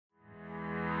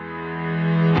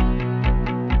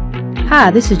Hi,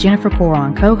 this is Jennifer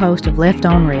Coron, co-host of Left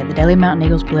on Red, the Daily Mountain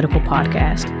Eagles political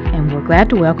podcast, and we're glad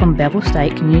to welcome Bevill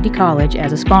State Community College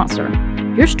as a sponsor.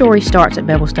 Your story starts at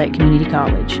Bevill State Community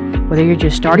College. Whether you're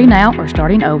just starting out or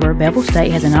starting over, Bevill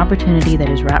State has an opportunity that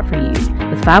is right for you.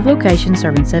 With 5 locations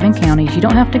serving 7 counties, you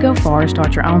don't have to go far to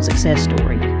start your own success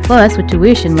story. Plus, with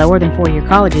tuition lower than 4-year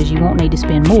colleges, you won't need to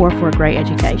spend more for a great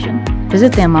education.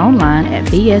 Visit them online at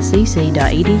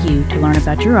bscc.edu to learn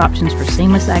about your options for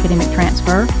seamless academic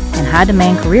transfer and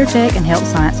high-demand career tech and health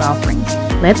science offerings.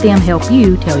 Let them help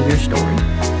you tell your story.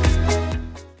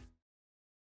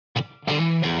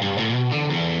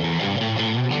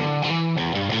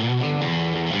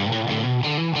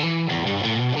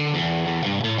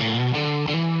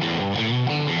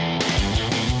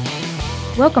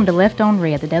 Welcome to Left on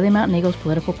Red, the Daily Mountain Eagles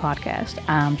political podcast.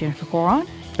 I'm Jennifer Coron.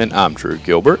 And I'm Drew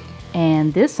Gilbert.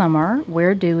 And this summer,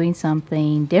 we're doing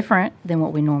something different than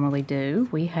what we normally do.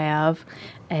 We have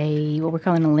what we're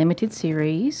calling a limited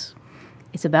series.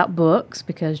 It's about books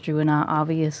because Drew and I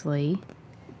obviously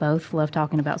both love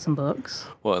talking about some books.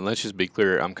 Well, and let's just be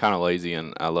clear, I'm kind of lazy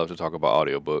and I love to talk about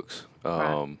audiobooks.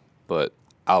 Right. But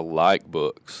I like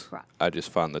books. Right. I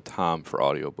just find the time for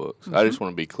audiobooks. Mm-hmm. I just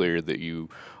want to be clear that you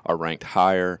are ranked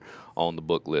higher on the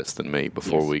book list than me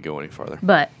before we go any further.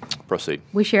 But proceed.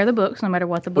 We share the books no matter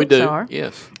what the books are.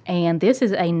 Yes. And this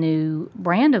is a new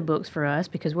brand of books for us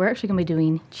because we're actually going to be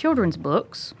doing children's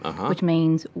books, which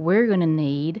means we're going to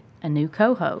need a new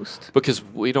co-host. Because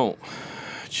we don't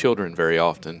children very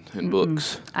often in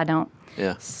books. I don't.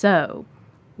 Yeah. So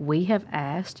we have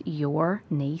asked your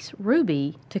niece,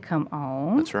 Ruby, to come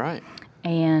on. That's right.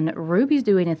 And Ruby's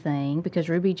doing a thing because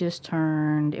Ruby just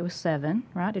turned, it was 7,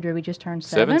 right? Did Ruby just turn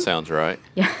 7? 7 sounds right.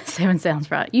 Yeah, 7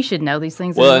 sounds right. You should know these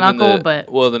things as an uncle,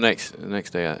 but... Well, the next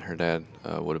day, her dad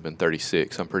would have been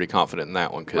 36. I'm pretty confident in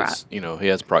that one because, he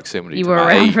has proximity to my age. You were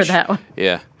around for that one.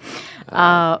 Yeah.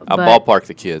 I ballpark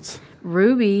the kids.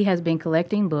 Ruby has been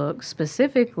collecting books,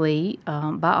 specifically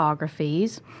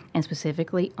biographies, and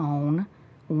specifically on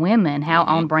women. How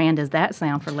on brand does that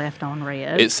sound for Left on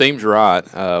Red? It seems right.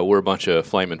 We're a bunch of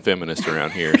flaming feminists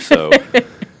around here, so...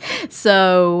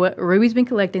 So Ruby's been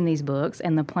collecting these books,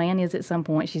 and the plan is at some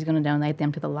point she's going to donate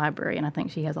them to the library, and I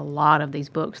think she has a lot of these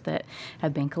books that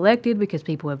have been collected because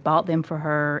people have bought them for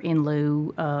her in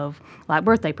lieu of, like,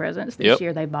 birthday presents. This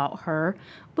year they bought her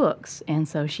books, and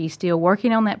so she's still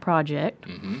working on that project,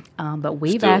 but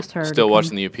we've asked her Still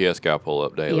watching the UPS guy pull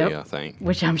up daily, I think.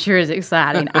 Which I'm sure is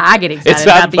exciting. I get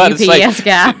excited about the UPS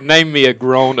guy. Name me a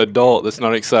grown adult that's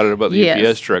not excited about the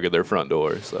UPS truck at their front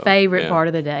door. So, favorite part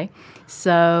of the day.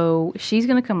 So she's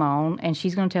going to come on, and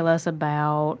she's going to tell us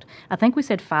about, I think we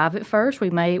said 5 at first. We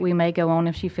may go on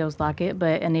if she feels like it,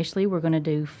 but initially we're going to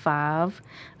do 5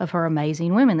 of her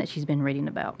amazing women that she's been reading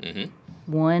about. Mm-hmm.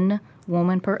 1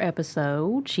 woman per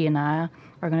episode. She and I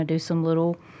are going to do some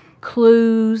little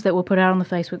clues that we'll put out on the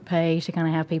Facebook page to kind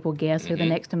of have people guess who the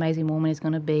next amazing woman is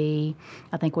going to be.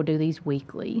 I think we'll do these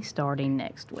weekly starting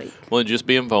next week. Well, just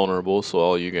being vulnerable so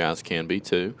all you guys can be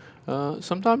too.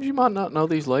 Sometimes you might not know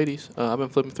these ladies. I've been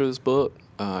flipping through this book.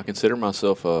 I consider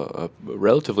myself a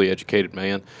relatively educated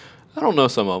man. I don't know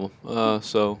some of them,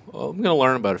 so I'm going to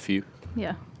learn about a few.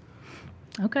 Yeah.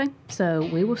 Okay, so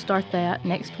we will start that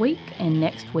next week, and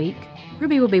next week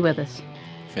Ruby will be with us.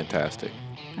 Fantastic.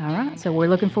 All right, so we're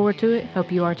looking forward to it. Hope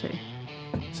you are too.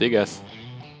 See you guys.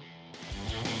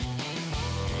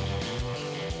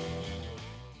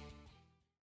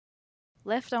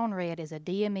 Left on Red is a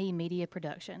DME media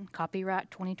production.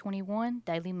 Copyright 2021,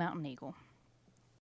 Daily Mountain Eagle.